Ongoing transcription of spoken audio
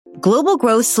Global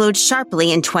growth slowed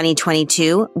sharply in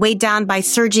 2022, weighed down by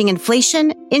surging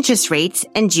inflation, interest rates,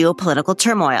 and geopolitical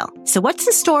turmoil. So what's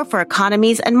in store for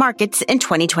economies and markets in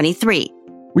 2023?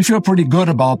 We feel pretty good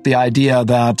about the idea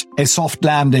that a soft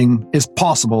landing is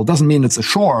possible. Doesn't mean it's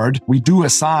assured. We do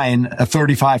assign a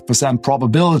 35%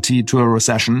 probability to a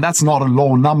recession. That's not a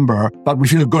low number, but we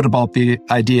feel good about the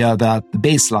idea that the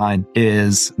baseline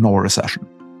is no recession.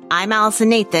 I'm Allison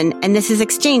Nathan, and this is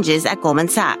Exchanges at Goldman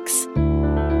Sachs.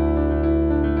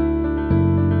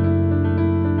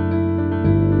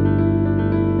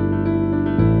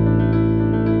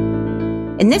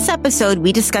 In this episode,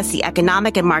 we discuss the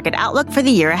economic and market outlook for the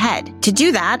year ahead. To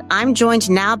do that, I'm joined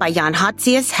now by Jan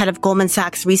Hatzius, head of Goldman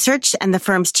Sachs Research and the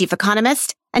firm's chief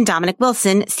economist, and Dominic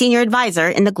Wilson, senior advisor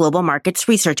in the Global Markets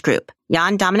Research Group.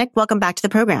 Jan, Dominic, welcome back to the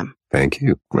program. Thank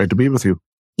you. Great to be with you.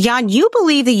 Jan, you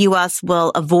believe the U.S.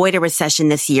 will avoid a recession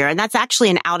this year, and that's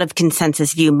actually an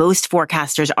out-of-consensus view. Most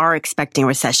forecasters are expecting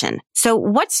recession. So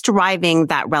what's driving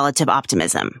that relative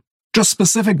optimism? Just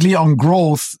specifically on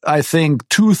growth, I think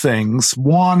two things.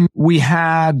 One, we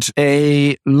had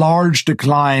a large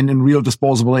decline in real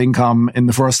disposable income in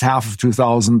the first half of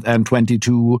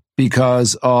 2022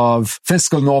 because of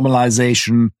fiscal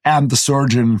normalization and the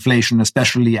surge in inflation,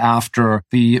 especially after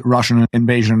the Russian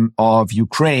invasion of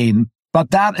Ukraine.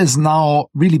 But that is now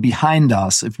really behind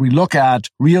us. If we look at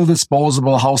real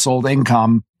disposable household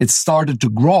income, it started to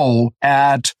grow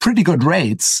at pretty good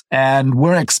rates. And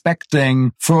we're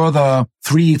expecting further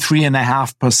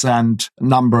 3.5%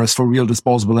 numbers for real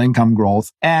disposable income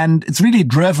growth. And it's really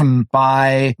driven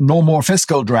by no more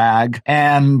fiscal drag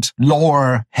and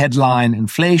lower headline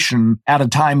inflation at a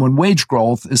time when wage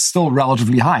growth is still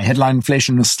relatively high. Headline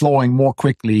inflation is slowing more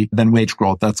quickly than wage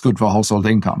growth. That's good for household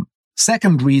income.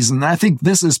 Second reason, I think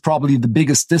this is probably the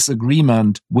biggest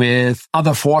disagreement with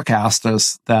other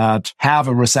forecasters that have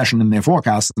a recession in their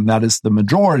forecast, and that is the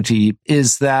majority,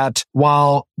 is that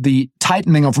while the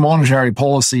tightening of monetary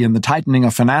policy and the tightening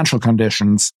of financial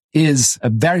conditions is a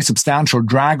very substantial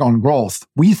drag on growth,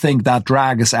 we think that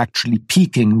drag is actually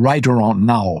peaking right around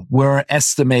now. We're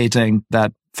estimating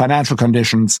that financial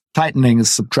conditions tightening is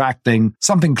subtracting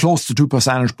something close to 2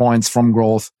 percentage points from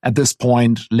growth at this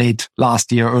point, late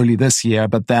last year, early this year,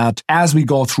 but that as we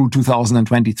go through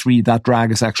 2023, that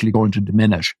drag is actually going to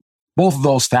diminish. Both of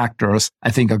those factors, I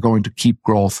think, are going to keep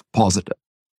growth positive.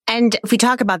 And if we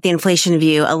talk about the inflation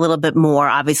view a little bit more,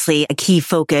 obviously a key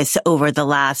focus over the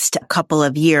last couple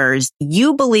of years,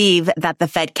 you believe that the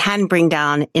Fed can bring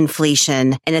down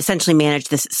inflation and essentially manage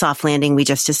this soft landing we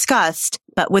just discussed,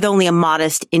 but with only a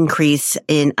modest increase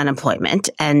in unemployment.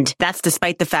 And that's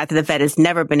despite the fact that the Fed has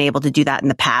never been able to do that in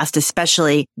the past,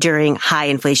 especially during high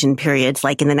inflation periods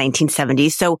like in the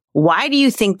 1970s. So why do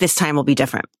you think this time will be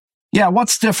different? Yeah,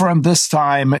 what's different this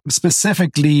time,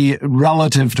 specifically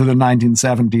relative to the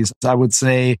 1970s? I would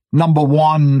say, number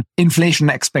one, inflation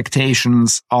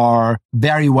expectations are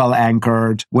very well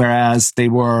anchored, whereas they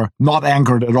were not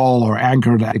anchored at all or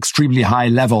anchored at extremely high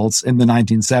levels in the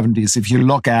 1970s. If you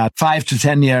look at 5 to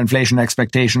 10-year inflation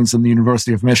expectations in the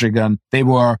University of Michigan, they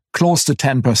were close to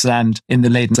 10% in the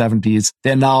late 70s.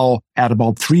 They're now at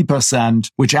about 3%,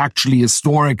 which actually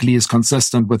historically is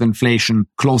consistent with inflation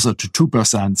closer to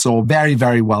 2%. So very,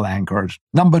 very well anchored.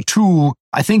 Number two,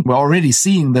 I think we're already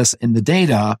seeing this in the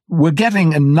data. We're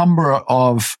getting a number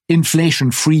of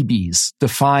inflation freebies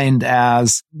defined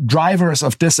as drivers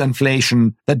of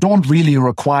disinflation that don't really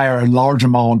require a large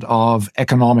amount of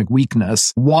economic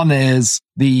weakness. One is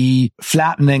the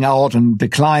flattening out and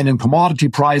decline in commodity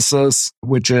prices,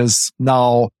 which is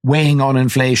now weighing on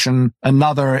inflation.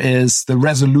 Another is the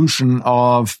resolution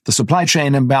of the supply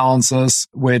chain imbalances,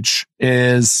 which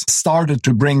is started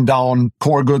to bring down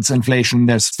core goods inflation.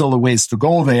 There's still a ways to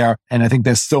go there, and I think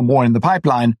there's still more in the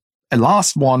pipeline. And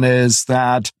last one is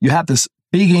that you had this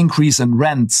big increase in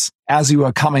rents as you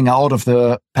are coming out of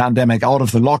the pandemic, out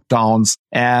of the lockdowns.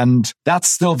 And that's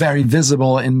still very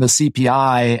visible in the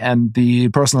CPI and the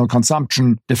personal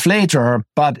consumption deflator.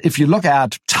 But if you look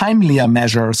at timelier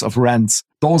measures of rents,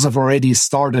 those have already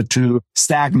started to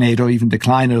stagnate or even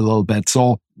decline a little bit.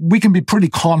 So we can be pretty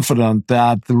confident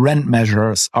that the rent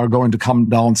measures are going to come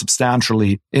down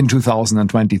substantially in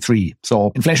 2023.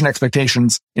 So inflation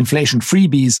expectations, inflation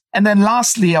freebies. And then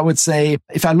lastly, I would say,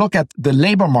 if I look at the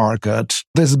labor market,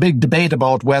 there's a big debate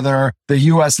about whether the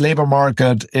US labor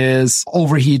market is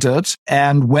overheated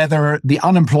and whether the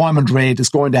unemployment rate is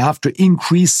going to have to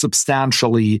increase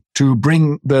substantially to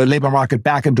bring the labor market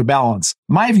back into balance.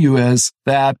 My view is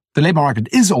that the labor market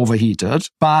is overheated,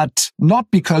 but not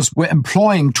because we're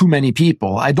employing too many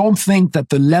people. I don't think that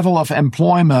the level of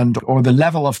employment or the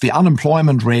level of the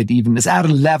unemployment rate even is at a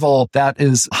level that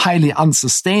is highly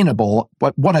unsustainable.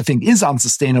 But what I think is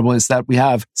unsustainable is that we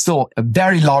have still a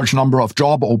very large number of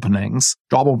job openings.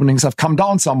 Job openings have come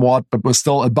down somewhat, but we're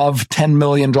still above 10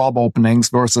 million job openings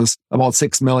versus about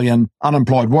 6 million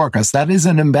unemployed workers. That is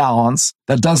an imbalance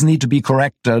that does need to be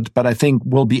corrected, but I think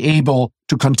we'll be able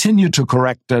to continue to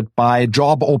correct it by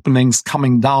job openings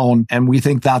coming down. And we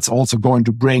think that's also going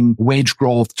to bring wage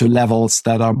growth to levels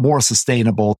that are more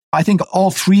sustainable. I think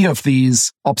all three of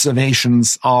these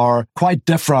observations are quite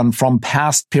different from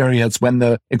past periods when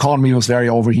the economy was very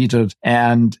overheated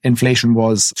and inflation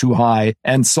was too high.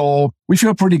 And so we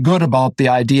feel pretty good about the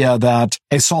idea that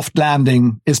a soft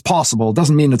landing is possible.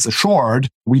 Doesn't mean it's assured.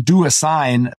 We do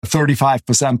assign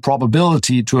 35%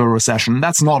 probability to a recession.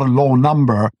 That's not a low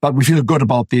number, but we feel good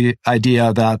about the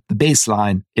idea that the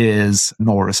baseline is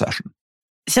no recession.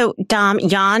 So, Dom,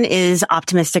 Jan is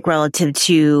optimistic relative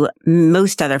to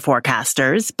most other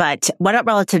forecasters, but what about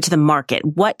relative to the market?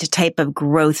 What type of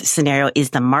growth scenario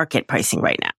is the market pricing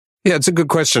right now? Yeah, it's a good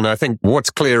question. I think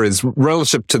what's clear is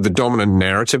relative to the dominant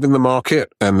narrative in the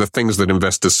market and the things that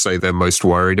investors say they're most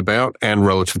worried about and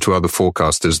relative to other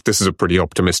forecasters, this is a pretty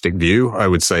optimistic view. I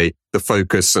would say the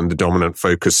focus and the dominant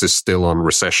focus is still on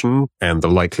recession and the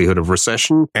likelihood of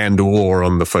recession or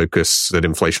on the focus that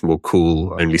inflation will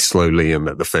cool only slowly and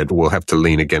that the Fed will have to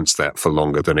lean against that for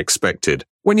longer than expected.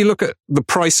 When you look at the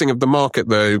pricing of the market,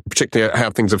 though, particularly how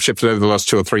things have shifted over the last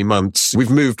 2 or 3 months, we've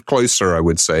moved closer, I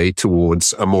would say,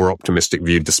 towards a more optimistic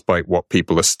view, despite what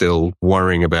people are still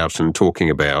worrying about and talking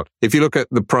about. If you look at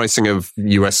the pricing of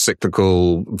US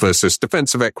cyclical versus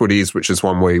defensive equities, which is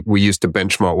one way we use to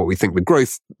benchmark what we think the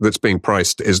growth that's being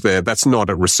priced is there, that's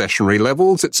not at recessionary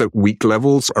levels. It's at weak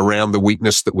levels around the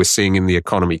weakness that we're seeing in the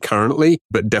economy currently,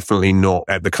 but definitely not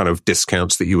at the kind of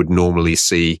discounts that you would normally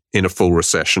see in a full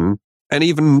recession. And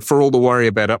even for all the worry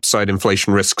about upside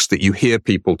inflation risks that you hear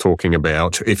people talking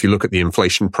about, if you look at the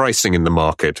inflation pricing in the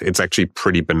market, it's actually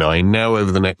pretty benign now over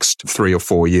the next 3 or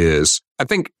 4 years. I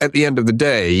think at the end of the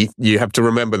day, you have to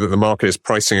remember that the market is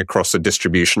pricing across a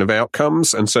distribution of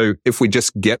outcomes. And so if we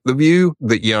just get the view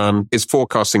that Jan is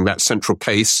forecasting that central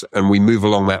case and we move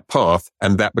along that path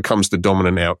and that becomes the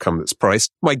dominant outcome that's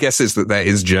priced, my guess is that that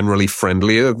is generally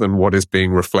friendlier than what is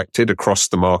being reflected across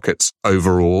the markets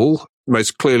overall.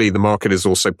 Most clearly, the market is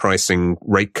also pricing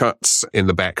rate cuts in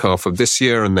the back half of this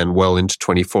year and then well into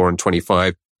 24 and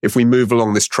 25. If we move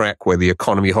along this track where the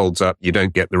economy holds up, you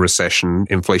don't get the recession,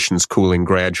 inflation's cooling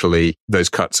gradually, those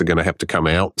cuts are going to have to come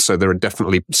out. So there are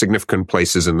definitely significant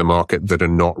places in the market that are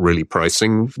not really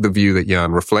pricing the view that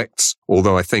Jan reflects.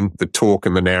 Although I think the talk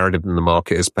and the narrative in the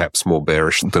market is perhaps more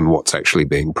bearish than what's actually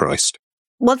being priced.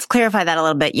 Let's clarify that a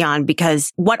little bit, Jan,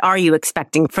 because what are you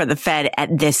expecting for the Fed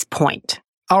at this point?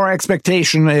 Our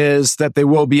expectation is that there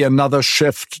will be another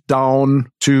shift down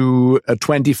to a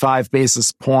 25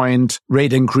 basis point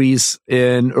rate increase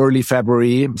in early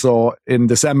February. So in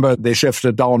December, they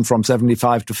shifted down from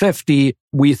 75 to 50.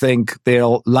 We think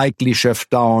they'll likely shift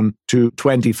down to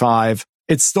 25.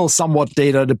 It's still somewhat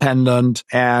data dependent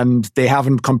and they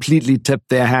haven't completely tipped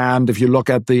their hand. If you look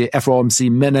at the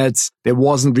FOMC minutes, there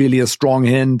wasn't really a strong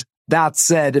hint. That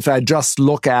said, if I just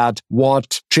look at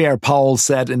what Chair Powell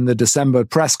said in the December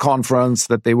press conference,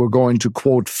 that they were going to,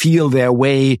 quote, feel their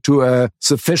way to a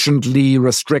sufficiently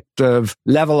restrictive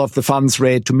level of the funds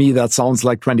rate, to me, that sounds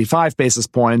like 25 basis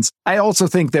points. I also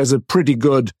think there's a pretty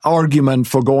good argument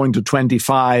for going to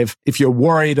 25. If you're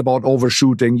worried about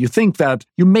overshooting, you think that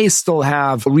you may still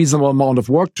have a reasonable amount of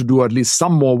work to do, at least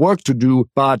some more work to do,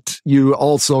 but you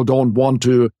also don't want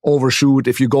to overshoot.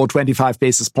 If you go 25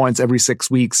 basis points every 6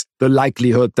 weeks, the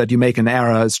likelihood that you make an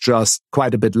error is just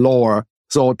quite a bit lower.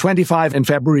 So 25 in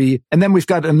February. And then we've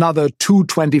got another 2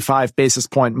 25 basis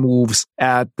point moves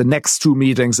at the next 2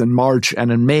 meetings in March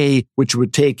and in May, which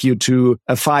would take you to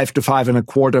a 5 to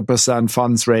 5.25%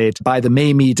 funds rate by the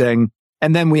May meeting.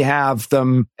 And then we have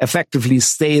them effectively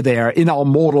stay there in our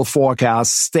model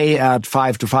forecast, stay at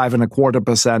 5 to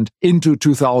 5.25% into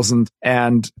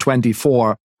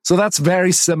 2024. So that's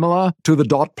very similar to the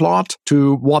dot plot,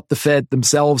 to what the Fed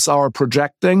themselves are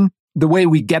projecting. The way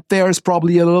we get there is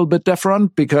probably a little bit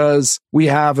different because we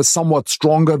have a somewhat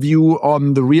stronger view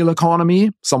on the real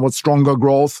economy, somewhat stronger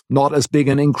growth, not as big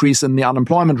an increase in the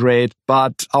unemployment rate,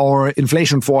 but our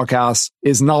inflation forecast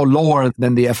is now lower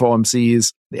than the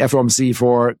FOMC's. The FOMC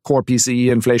for core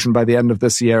PCE inflation by the end of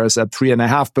this year is at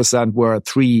 3.5%. We're at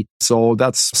 3%. So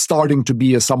that's starting to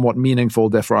be a somewhat meaningful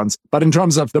difference. But in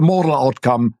terms of the model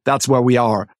outcome, that's where we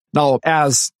are. Now,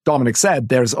 as Dominic said,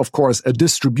 there's, of course, a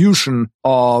distribution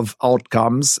of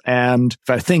outcomes. And if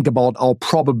I think about our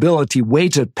probability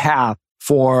weighted path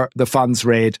for the funds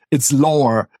rate, it's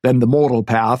lower than the modal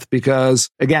path because,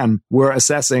 again, we're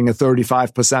assessing a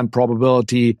 35%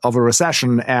 probability of a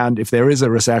recession. And if there is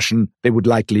a recession, they would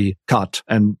likely cut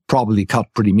and probably cut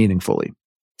pretty meaningfully.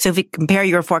 So if you compare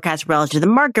your forecast relative to the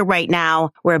market right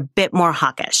now, we're a bit more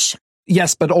hawkish.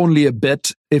 Yes, but only a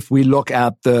bit if we look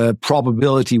at the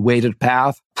probability weighted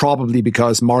path, probably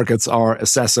because markets are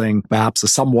assessing perhaps a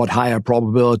somewhat higher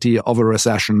probability of a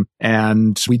recession.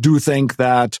 And we do think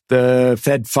that the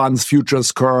Fed funds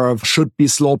futures curve should be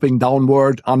sloping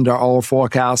downward under our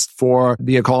forecast for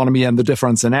the economy and the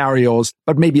different scenarios,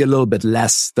 but maybe a little bit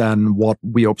less than what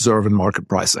we observe in market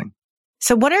pricing.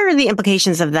 So what are the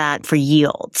implications of that for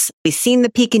yields? We've seen the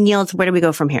peak in yields. Where do we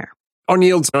go from here? On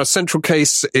yields, our central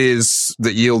case is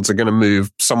that yields are going to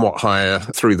move somewhat higher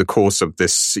through the course of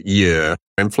this year.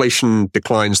 Inflation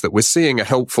declines that we're seeing are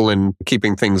helpful in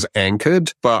keeping things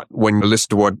anchored. But when you listen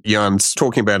to what Jan's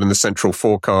talking about in the central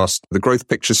forecast, the growth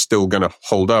picture is still going to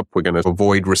hold up. We're going to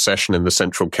avoid recession in the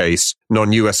central case.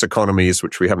 Non-US economies,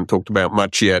 which we haven't talked about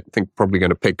much yet, I think probably going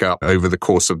to pick up over the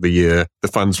course of the year. The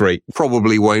funds rate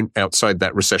probably won't, outside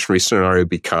that recessionary scenario,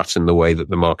 be cut in the way that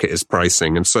the market is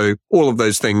pricing. And so all of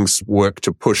those things work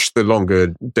to push the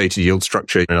longer dated yield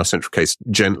structure in our central case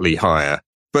gently higher.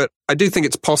 But I do think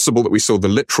it's possible that we saw the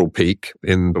literal peak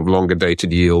in the longer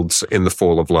dated yields in the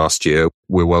fall of last year.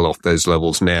 We're well off those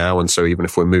levels now. And so even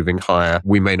if we're moving higher,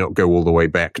 we may not go all the way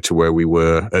back to where we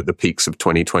were at the peaks of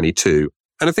 2022.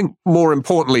 And I think more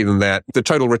importantly than that, the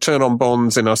total return on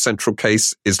bonds in our central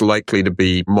case is likely to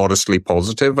be modestly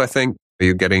positive, I think.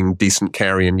 You're getting decent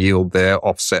carry and yield there,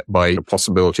 offset by the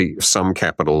possibility of some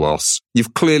capital loss.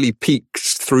 You've clearly peaked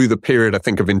through the period, I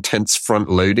think, of intense front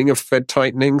loading of Fed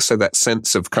tightening. So that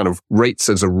sense of kind of rates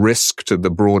as a risk to the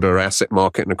broader asset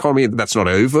market and economy, that's not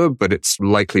over, but it's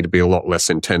likely to be a lot less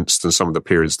intense than some of the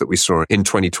periods that we saw in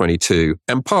 2022.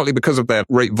 And partly because of that,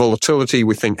 rate volatility,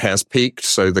 we think, has peaked.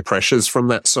 So the pressures from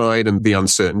that side and the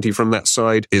uncertainty from that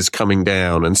side is coming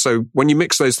down. And so when you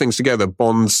mix those things together,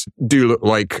 bonds do look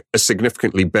like a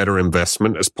significantly better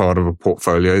investment as part of a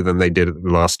portfolio than they did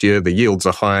last year. The yields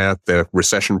are higher. They're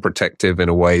recession protective in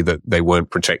a way that they weren't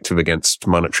protective against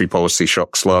monetary policy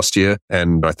shocks last year.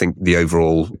 And I think the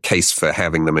overall case for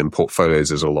having them in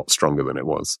portfolios is a lot stronger than it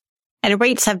was. And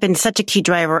rates have been such a key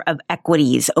driver of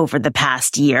equities over the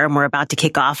past year. And we're about to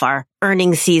kick off our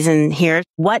earnings season here.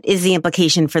 What is the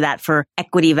implication for that for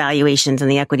equity valuations in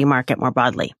the equity market more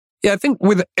broadly? Yeah, I think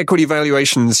with equity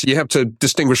valuations, you have to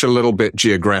distinguish a little bit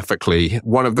geographically.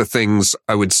 One of the things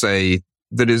I would say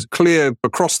that is clear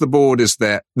across the board is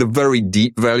that the very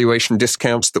deep valuation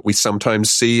discounts that we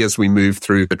sometimes see as we move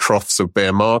through the troughs of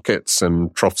bear markets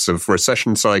and troughs of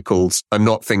recession cycles are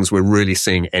not things we're really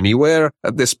seeing anywhere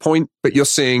at this point, but you're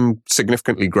seeing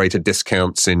significantly greater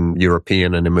discounts in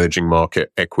European and emerging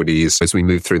market equities as we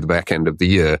move through the back end of the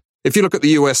year. If you look at the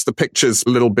US, the picture's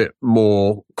a little bit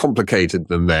more complicated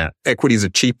than that. Equities are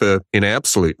cheaper in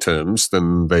absolute terms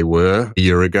than they were a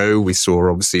year ago. We saw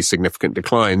obviously significant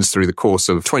declines through the course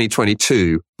of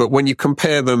 2022. But when you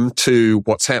compare them to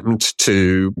what's happened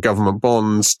to government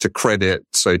bonds, to credit,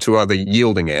 so to other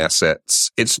yielding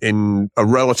assets, it's in a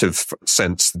relative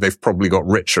sense, they've probably got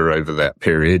richer over that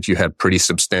period. You had pretty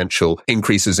substantial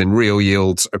increases in real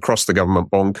yields across the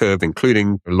government bond curve,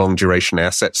 including long duration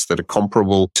assets that are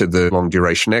comparable to the long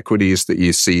duration equities that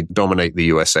you see dominate the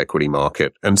US equity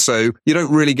market. And so you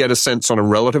don't really get a sense on a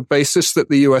relative basis that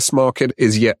the US market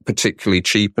is yet particularly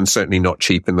cheap, and certainly not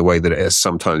cheap in the way that it has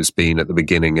sometimes been at the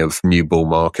beginning of new bull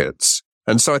markets.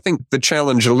 And so I think the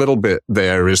challenge a little bit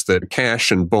there is that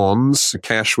cash and bonds,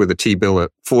 cash with a T-bill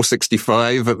at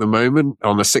 465 at the moment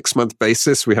on a 6-month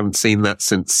basis, we haven't seen that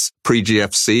since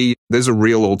pre-GFC. There's a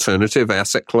real alternative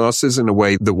asset classes in a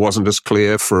way that wasn't as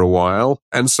clear for a while.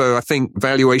 And so I think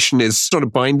valuation is not a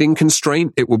binding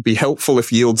constraint. It would be helpful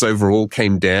if yields overall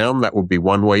came down. That would be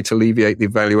one way to alleviate the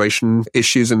valuation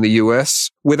issues in the US.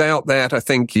 Without that, I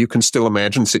think you can still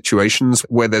imagine situations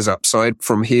where there's upside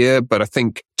from here. But I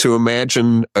think to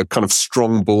imagine a kind of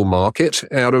strong bull market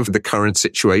out of the current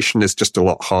situation is just a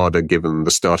lot harder given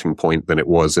the starting point than it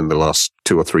was in the last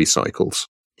 2 or 3 cycles.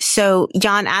 So,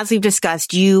 Jan, as we've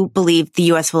discussed, you believe the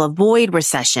U.S. will avoid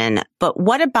recession, but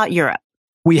what about Europe?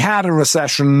 We had a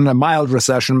recession, a mild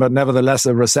recession, but nevertheless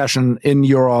a recession in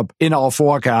Europe in our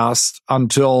forecast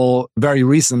until very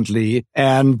recently.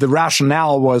 And the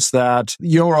rationale was that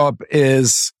Europe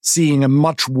is seeing a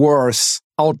much worse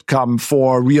outcome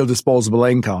for real disposable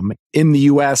income. In the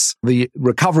US, the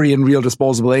recovery in real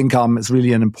disposable income is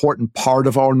really an important part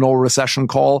of our no recession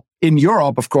call. In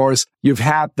Europe, of course, you've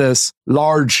had this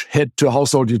large hit to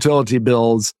household utility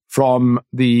bills from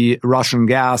the Russian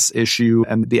gas issue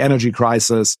and the energy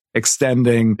crisis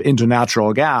extending into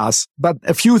natural gas. But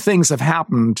a few things have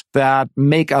happened that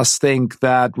make us think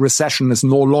that recession is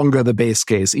no longer the base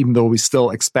case, even though we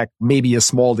still expect maybe a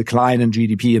small decline in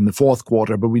GDP in the fourth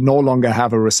quarter, but we no longer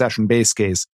have a recession base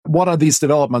case. What are these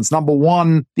developments? Number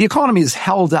one, the economy is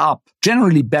held up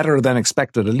generally better than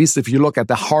expected, at least if you look at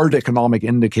the hard economic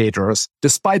indicators.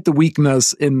 Despite the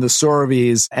weakness in the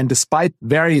surveys and despite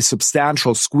very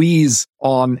substantial squeeze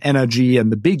on energy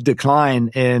and the big decline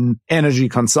in energy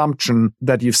consumption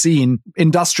that you've seen,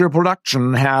 industrial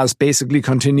production has basically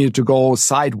continued to go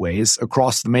sideways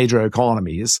across the major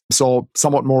economies, so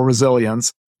somewhat more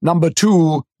resilience. Number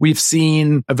two, we've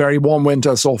seen a very warm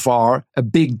winter so far, a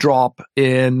big drop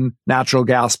in natural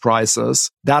gas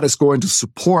prices. That is going to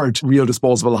support real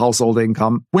disposable household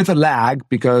income with a lag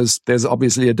because there's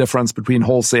obviously a difference between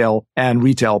wholesale and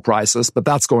retail prices, but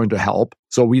that's going to help.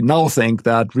 So we now think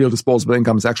that real disposable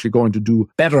income is actually going to do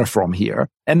better from here.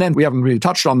 And then we haven't really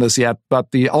touched on this yet,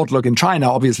 but the outlook in China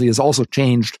obviously has also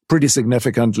changed pretty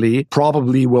significantly.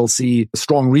 Probably we'll see a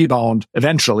strong rebound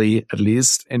eventually, at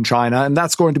least in China. And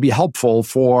that's going to be helpful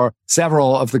for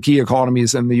several of the key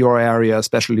economies in the euro area,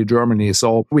 especially Germany.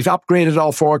 So we've upgraded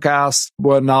our forecast.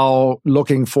 We're now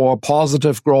looking for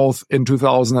positive growth in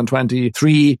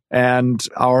 2023 and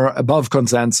are above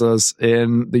consensus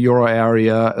in the euro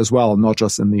area as well, not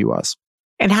just in the US.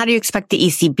 And how do you expect the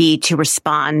ECB to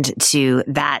respond to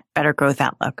that better growth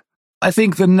outlook? I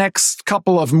think the next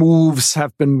couple of moves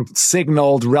have been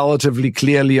signaled relatively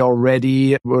clearly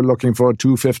already. We're looking for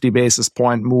 250 basis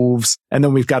point moves. And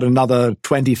then we've got another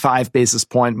 25 basis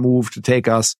point move to take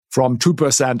us from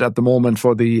 2% at the moment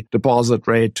for the deposit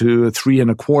rate to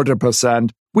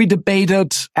 3.25%. We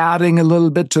debated adding a little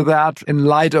bit to that in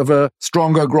light of a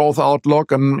stronger growth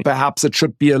outlook, and perhaps it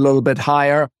should be a little bit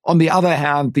higher. On the other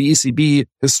hand, the ECB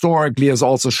historically has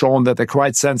also shown that they're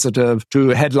quite sensitive to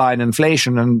headline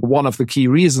inflation. And one of the key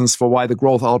reasons for why the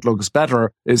growth outlook is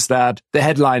better is that the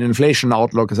headline inflation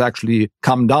outlook has actually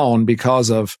come down because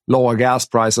of lower gas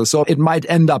prices. So it might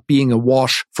end up being a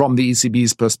wash from the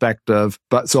ECB's perspective.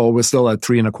 But so we're still at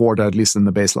 3.25, at least in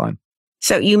the baseline.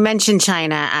 So you mentioned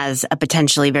China as a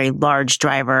potentially very large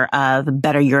driver of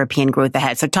better European growth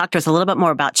ahead. So talk to us a little bit more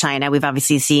about China. We've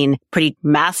obviously seen pretty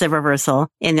massive reversal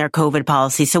in their COVID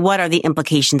policy. So what are the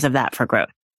implications of that for growth?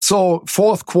 So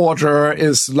fourth quarter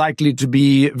is likely to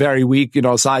be very weak,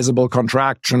 sizable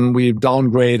contraction. We've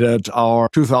downgraded our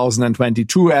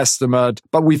 2022 estimate,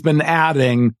 but we've been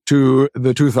adding to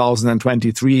the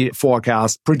 2023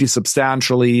 forecast pretty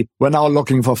substantially. We're now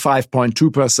looking for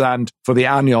 5.2% for the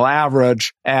annual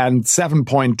average and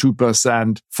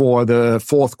 7.2% for the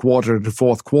fourth quarter to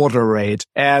fourth quarter rate.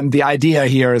 And the idea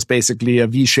here is basically a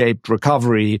V-shaped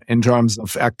recovery in terms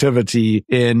of activity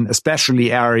in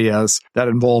especially areas that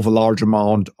involve a large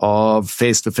amount of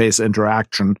face-to-face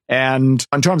interaction. And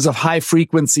in terms of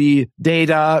high-frequency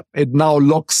data, it now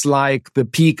looks like the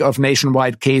peak of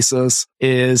nationwide cases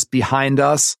is behind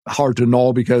us. Hard to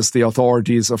know because the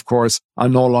authorities, of course, are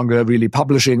no longer really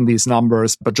publishing these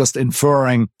numbers, but just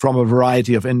inferring from a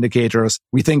variety of indicators.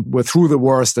 We think we're through the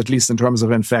worst, at least in terms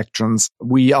of infections.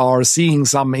 We are seeing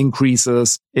some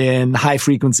increases in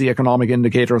high-frequency economic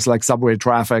indicators like subway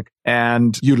traffic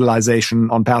and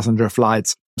utilization on passenger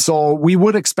flights. So we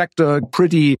would expect a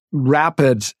pretty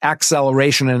rapid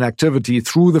acceleration in activity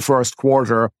through the first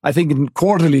quarter. I think in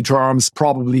quarterly terms,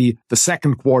 probably the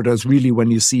second quarter is really when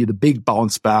you see the big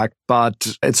bounce back,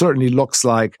 but it certainly looks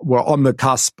like we're on the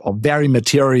cusp of very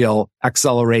material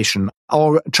acceleration.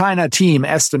 Our China team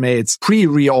estimates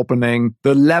pre-reopening,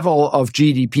 the level of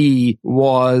GDP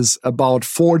was about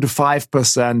 4 to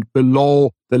 5%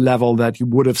 below the level that you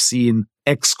would have seen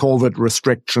ex-COVID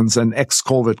restrictions and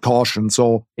ex-COVID caution.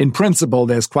 So in principle,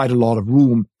 there's quite a lot of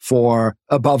room for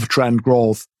above trend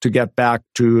growth to get back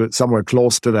to somewhere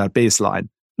close to that baseline.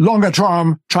 Longer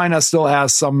term, China still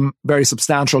has some very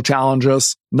substantial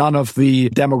challenges. None of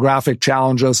the demographic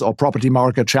challenges or property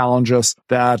market challenges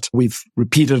that we've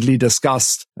repeatedly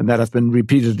discussed and that have been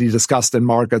repeatedly discussed in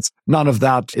markets, none of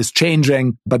that is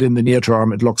changing. But in the near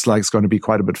term, it looks like it's going to be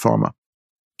quite a bit firmer.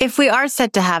 If we are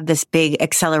set to have this big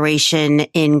acceleration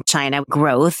in China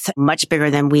growth, much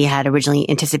bigger than we had originally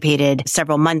anticipated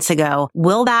several months ago,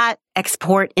 will that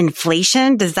export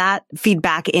inflation? Does that feed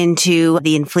back into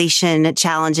the inflation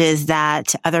challenges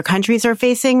that other countries are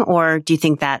facing, or do you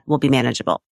think that will be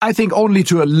manageable? I think only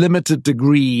to a limited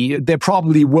degree. There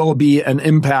probably will be an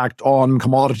impact on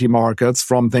commodity markets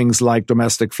from things like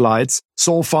domestic flights.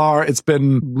 So far, it's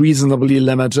been reasonably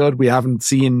limited. We haven't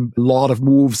seen a lot of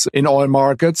moves in oil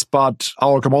markets, but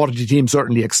our commodity team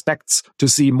certainly expects to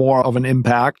see more of an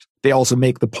impact. They also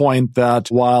make the point that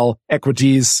while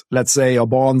equities, let's say, or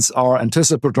bonds are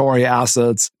anticipatory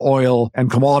assets, oil and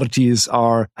commodities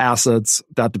are assets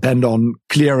that depend on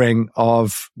clearing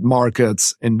of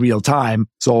markets in real time.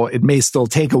 So it may still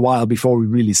take a while before we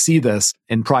really see this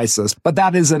in prices. But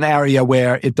that is an area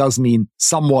where it does mean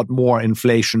somewhat more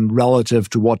inflation relative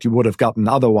to what you would have gotten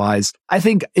otherwise. I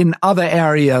think in other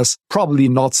areas, probably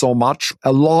not so much.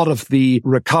 A lot of the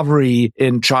recovery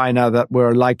in China that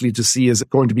we're likely to see is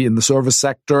going to be in the service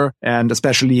sector, and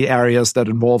especially areas that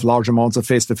involve large amounts of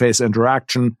face-to-face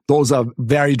interaction. Those are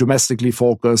very domestically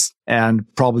focused and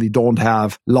probably don't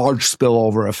have large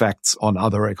spillover effects on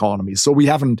other economies. So we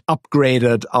haven't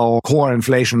upgraded our core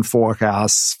inflation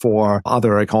forecasts for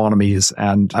other economies,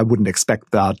 and I wouldn't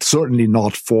expect that, certainly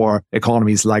not for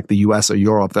economies like the US or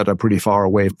Europe that are pretty far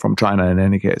away from China in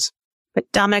any case. But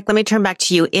Dominic, let me turn back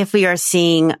to you. If we are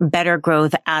seeing better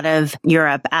growth out of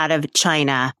Europe, out of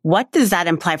China, what does that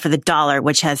imply for the dollar,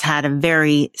 which has had a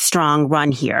very strong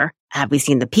run here? Have we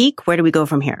seen the peak? Where do we go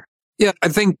from here? Yeah, I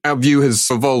think our view has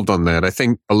evolved on that. I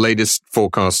think the latest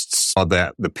forecasts are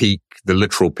that the peak, the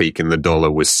literal peak in the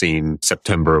dollar was seen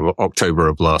September or October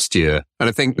of last year. And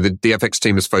I think the FX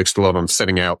team has focused a lot on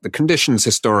setting out the conditions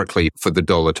historically for the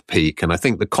dollar to peak. And I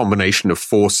think the combination of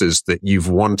forces that you've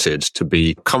wanted to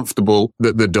be comfortable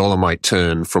that the dollar might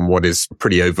turn from what is a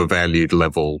pretty overvalued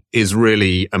level is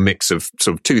really a mix of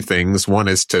sort of two things. One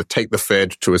is to take the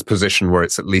Fed to a position where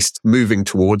it's at least moving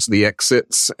towards the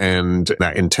exits and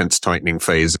that intense tightening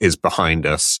phase is behind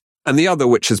us. And the other,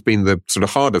 which has been the sort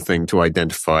of harder thing to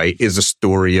identify, is a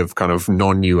story of kind of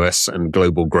non-US and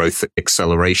global growth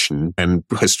acceleration. And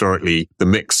historically, the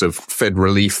mix of Fed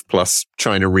relief plus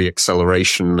China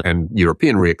reacceleration and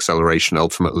European reacceleration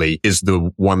ultimately is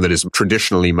the one that is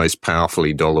traditionally most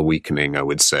powerfully dollar weakening, I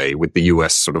would say, with the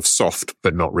US sort of soft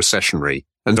but not recessionary.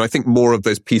 And I think more of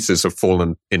those pieces have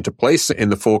fallen into place in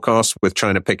the forecast, with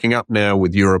China picking up now,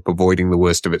 with Europe avoiding the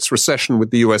worst of its recession, with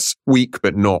the US weak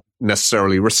but not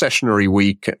necessarily recessionary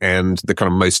weak, and the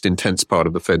kind of most intense part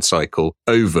of the Fed cycle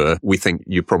over. We think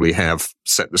you probably have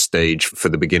set the stage for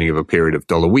the beginning of a period of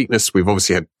dollar weakness. We've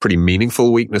obviously had pretty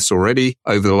meaningful weakness already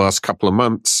over the last couple of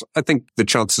months. I think the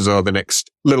chances are the next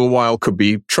little while could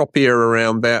be choppier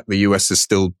around that. The US is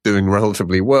still doing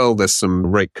relatively well. There's some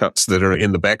rate cuts that are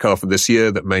in the back half of this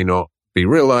year that may not be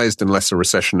realized unless a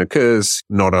recession occurs.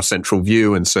 Not our central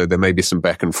view. And so there may be some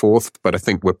back and forth, but I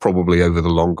think we're probably over the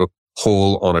longer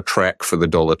haul on a track for the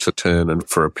dollar to turn and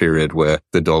for a period where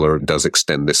the dollar does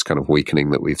extend this kind of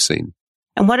weakening that we've seen.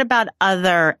 And what about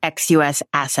other ex-US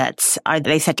assets? Are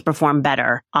they set to perform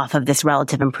better off of this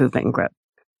relative improvement in growth?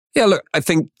 Yeah, look, I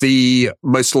think the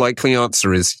most likely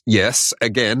answer is yes.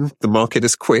 Again, the market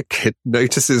is quick. It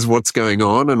notices what's going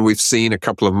on. And we've seen a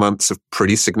couple of months of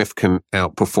pretty significant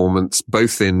outperformance,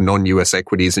 both in non-US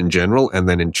equities in general and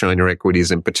then in China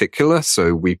equities in particular.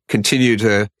 So we continue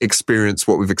to experience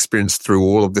what we've experienced through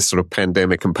all of this sort of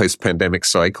pandemic and post-pandemic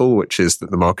cycle, which is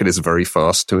that the market is very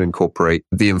fast to incorporate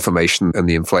the information and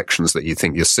the inflections that you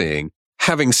think you're seeing.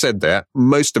 Having said that,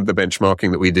 most of the benchmarking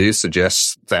that we do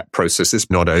suggests that process is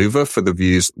not over for the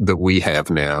views that we have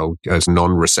now as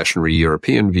non-recessionary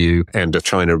European view and a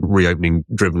China reopening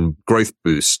driven growth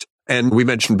boost. And we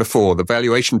mentioned before, the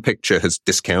valuation picture has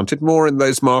discounted more in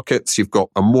those markets. You've got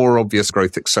a more obvious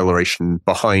growth acceleration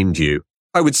behind you.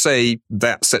 I would say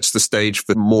that sets the stage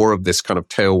for more of this kind of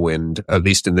tailwind, at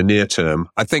least in the near term.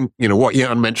 I think, what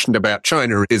Jan mentioned about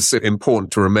China is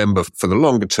important to remember for the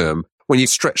longer term. When you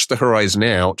stretch the horizon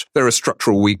out, there are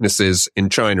structural weaknesses in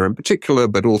China in particular,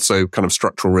 but also kind of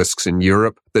structural risks in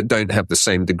Europe that don't have the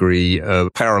same degree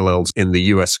of parallels in the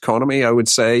US economy, I would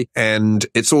say. And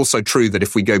it's also true that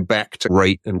if we go back to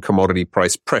rate and commodity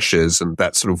price pressures, and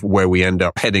that's sort of where we end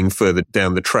up heading further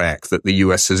down the track, that the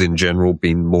US has in general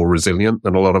been more resilient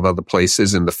than a lot of other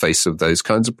places in the face of those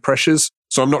kinds of pressures.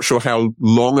 So I'm not sure how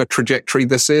long a trajectory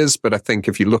this is, but I think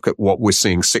if you look at what we're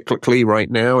seeing cyclically right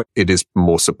now, it is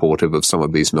more supportive of some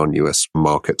of these non-US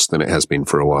markets than it has been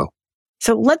for a while.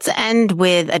 So let's end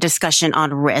with a discussion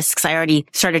on risks. I already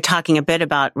started talking a bit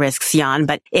about risks, Jan,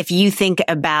 but if you think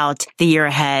about the year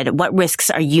ahead, what risks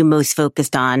are you most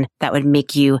focused on that would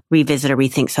make you revisit or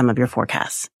rethink some of your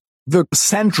forecasts? The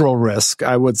central risk,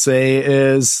 I would say,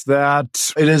 is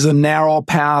that it is a narrow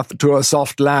path to a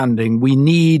soft landing. We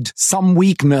need some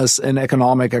weakness in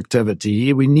economic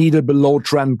activity. We need a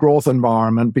below-trend growth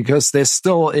environment because there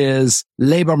still is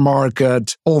labor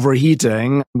market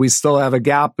overheating. We still have a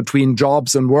gap between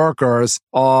jobs and workers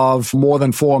of more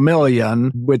than 4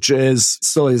 million, which is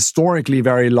still a historically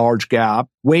very large gap.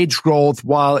 Wage growth,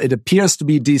 while it appears to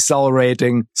be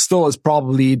decelerating, still is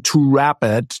probably too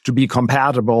rapid to be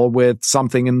compatible with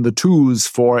something in the twos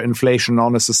for inflation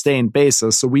on a sustained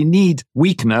basis. So we need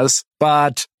weakness,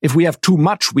 but if we have too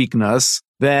much weakness,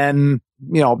 then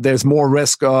there's more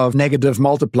risk of negative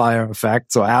multiplier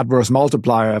effects or adverse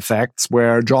multiplier effects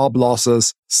where job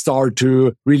losses start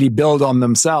to really build on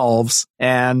themselves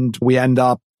and we end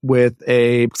up with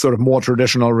a sort of more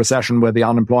traditional recession where the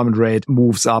unemployment rate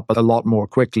moves up a lot more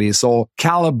quickly. So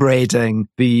calibrating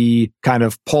the kind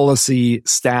of policy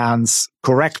stance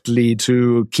correctly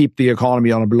to keep the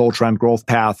economy on a below-trend growth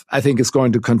path, I think is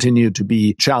going to continue to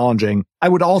be challenging. I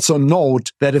would also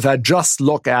note that if I just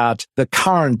look at the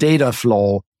current data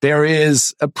flow, there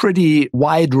is a pretty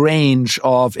wide range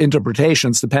of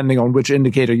interpretations depending on which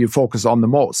indicator you focus on the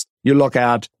most. You look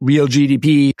at real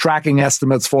GDP tracking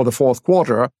estimates for the fourth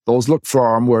quarter. Those look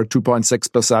firm. We're at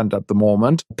 2.6% at the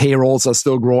moment. Payrolls are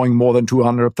still growing more than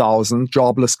 200,000.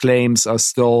 Jobless claims are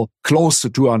still close to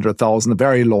 200,000,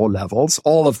 very low levels.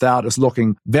 All of that is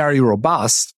looking very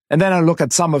robust. And then I look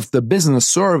at some of the business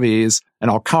surveys and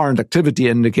our current activity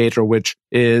indicator, which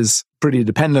is pretty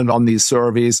dependent on these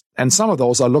surveys. And some of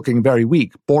those are looking very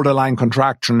weak, borderline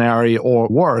contractionary or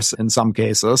worse in some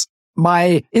cases.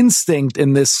 My instinct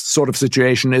in this sort of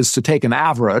situation is to take an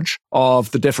average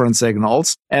of the different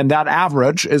signals. And that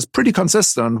average is pretty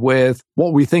consistent with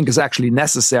what we think is actually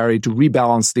necessary to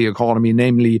rebalance the economy,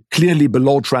 namely clearly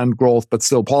below trend growth, but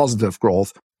still positive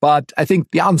growth. But I think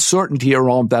the uncertainty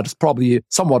around that is probably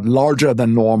somewhat larger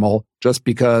than normal just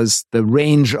because the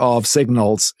range of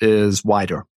signals is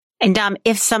wider. And Dom,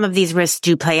 if some of these risks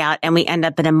do play out and we end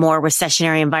up in a more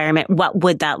recessionary environment, what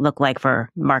would that look like for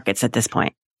markets at this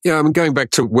point? Yeah, I'm going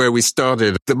back to where we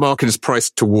started. The market is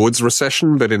priced towards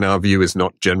recession, but in our view is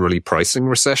not generally pricing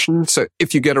recession. So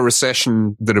if you get a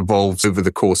recession that evolves over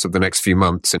the course of the next few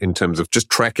months in terms of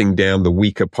just tracking down the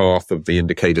weaker path of the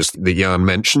indicators that Jan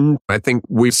mentioned, I think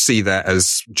we see that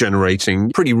as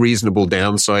generating pretty reasonable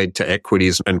downside to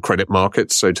equities and credit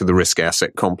markets, so to the risk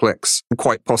asset complex,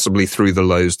 quite possibly through the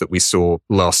lows that we saw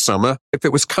last summer. If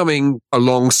it was coming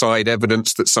alongside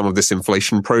evidence that some of this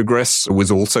inflation progress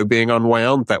was also being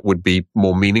unwound, that would be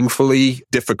more meaningfully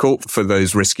difficult for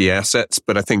those risky assets.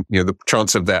 But I think, the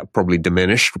chance of that probably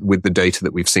diminished with the data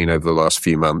that we've seen over the last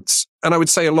few months. And I would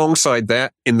say alongside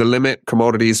that, in the limit,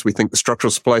 commodities, we think the structural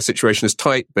supply situation is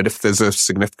tight. But if there's a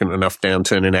significant enough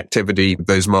downturn in activity,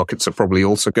 those markets are probably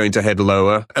also going to head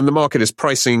lower. And the market is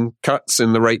pricing cuts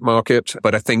in the rate market.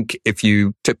 But I think if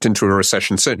you tipped into a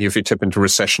recession, certainly if you tip into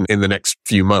recession in the next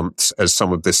few months, as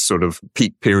some of this sort of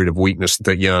peak period of weakness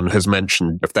that Jan has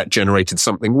mentioned, if that generated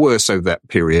something worse over that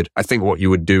period, I think what you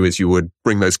would do is you would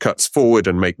bring those cuts forward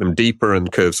and make them deeper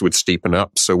and curves would steepen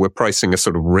up. So we're pricing a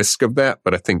sort of risk of that.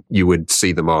 But I think you would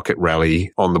see the market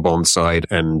rally on the bond side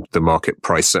and the market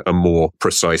price a more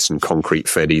precise and concrete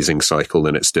Fed easing cycle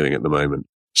than it's doing at the moment.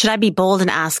 Should I be bold and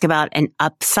ask about an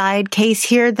upside case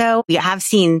here, though? We have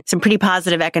seen some pretty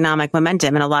positive economic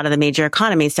momentum in a lot of the major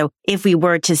economies. So if we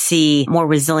were to see more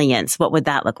resilience, what would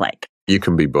that look like? You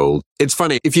can be bold. It's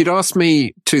funny. If you'd asked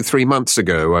me 2-3 months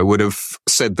ago, I would have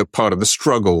said that part of the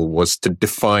struggle was to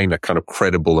define a kind of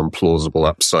credible and plausible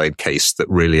upside case that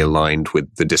really aligned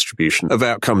with the distribution of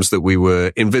outcomes that we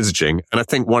were envisaging. And I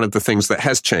think one of the things that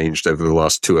has changed over the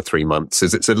last 2 or 3 months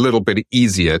is it's a little bit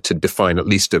easier to define at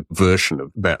least a version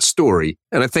of that story.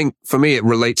 And I think for me, it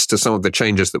relates to some of the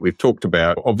changes that we've talked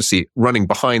about. Obviously, running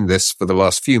behind this for the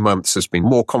last few months has been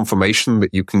more confirmation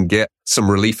that you can get some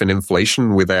relief in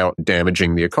inflation without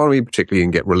damaging the economy, particularly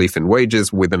and get relief in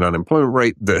wages with an unemployment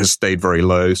rate that has stayed very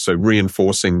low. So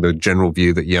reinforcing the general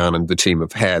view that Jan and the team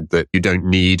have had that you don't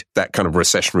need that kind of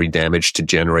recessionary damage to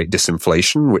generate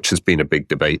disinflation, which has been a big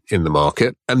debate in the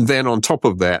market. And then on top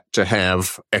of that, to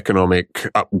have economic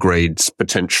upgrades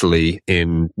potentially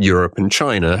in Europe and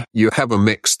China, you have a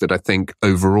mix that I think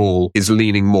overall is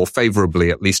leaning more favorably,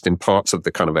 at least in parts of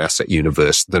the kind of asset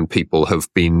universe, than people have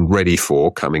been ready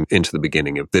for coming into the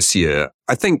beginning of this year.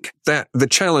 I think that the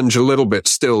challenge a little bit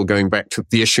still, going back to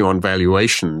the issue on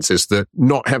valuations, is that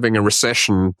not having a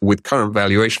recession with current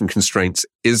valuation constraints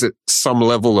is at some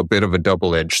level a bit of a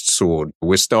double-edged sword.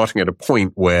 We're starting at a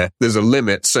point where there's a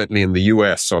limit, certainly in the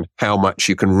US, on how much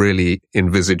you can really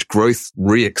envisage growth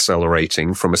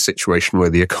re-accelerating from a situation where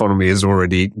the economy has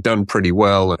already done pretty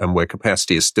well and where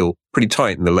capacity is still pretty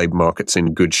tight and the labor market's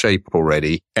in good shape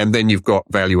already. And then you've got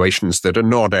valuations that are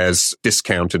not as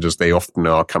discounted as they often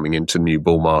are coming into new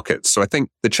bull markets. So I think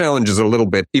the challenge is a little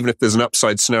bit, even if there's an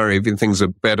upside scenario, even things are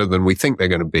better than we think they're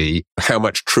going to be, how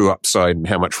much true upside and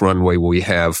how much runway will we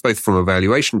have, both from a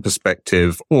valuation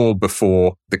perspective or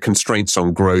before the constraints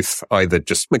on growth, either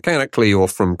just mechanically or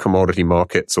from commodity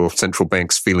markets or central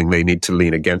banks feeling they need to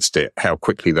lean against it, how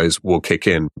quickly those will kick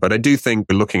in. But I do think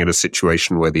we're looking at a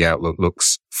situation where the outlook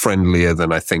looks friendlier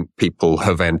than I think people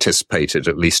have anticipated,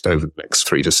 at least over the next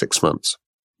 3 to 6 months.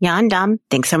 Jan, Dom,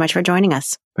 thanks so much for joining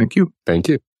us. Thank you. Thank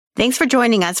you. Thanks for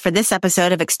joining us for this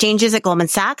episode of Exchanges at Goldman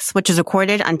Sachs, which was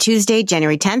recorded on Tuesday,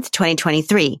 January 10th,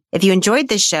 2023. If you enjoyed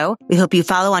this show, we hope you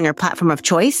follow on your platform of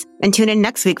choice and tune in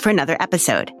next week for another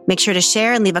episode. Make sure to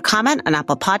share and leave a comment on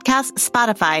Apple Podcasts,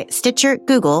 Spotify, Stitcher,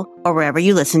 Google, or wherever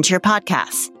you listen to your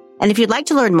podcasts. And if you'd like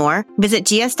to learn more, visit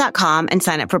gs.com and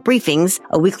sign up for Briefings,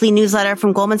 a weekly newsletter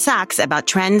from Goldman Sachs about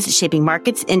trends shaping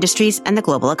markets, industries, and the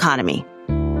global economy.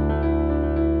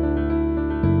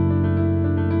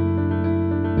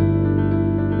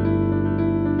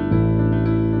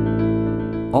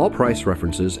 All price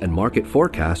references and market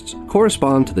forecasts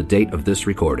correspond to the date of this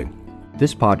recording.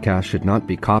 This podcast should not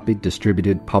be copied,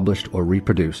 distributed, published, or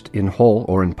reproduced in whole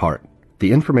or in part.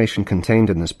 The information contained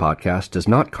in this podcast does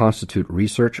not constitute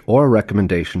research or a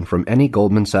recommendation from any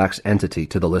Goldman Sachs entity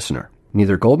to the listener.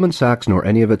 Neither Goldman Sachs nor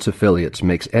any of its affiliates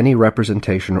makes any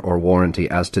representation or warranty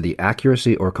as to the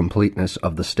accuracy or completeness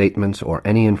of the statements or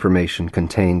any information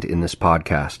contained in this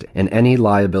podcast, and any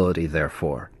liability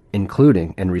therefore,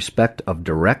 including in respect of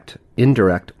direct,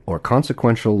 indirect, or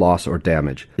consequential loss or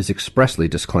damage, is expressly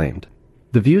disclaimed.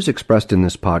 The views expressed in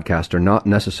this podcast are not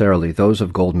necessarily those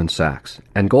of Goldman Sachs,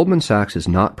 and Goldman Sachs is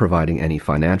not providing any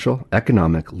financial,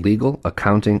 economic, legal,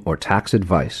 accounting, or tax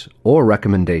advice or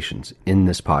recommendations in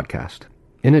this podcast.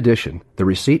 In addition, the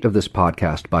receipt of this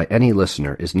podcast by any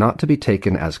listener is not to be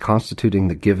taken as constituting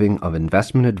the giving of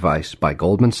investment advice by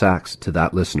Goldman Sachs to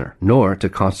that listener, nor to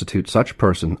constitute such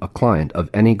person a client of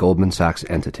any Goldman Sachs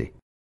entity.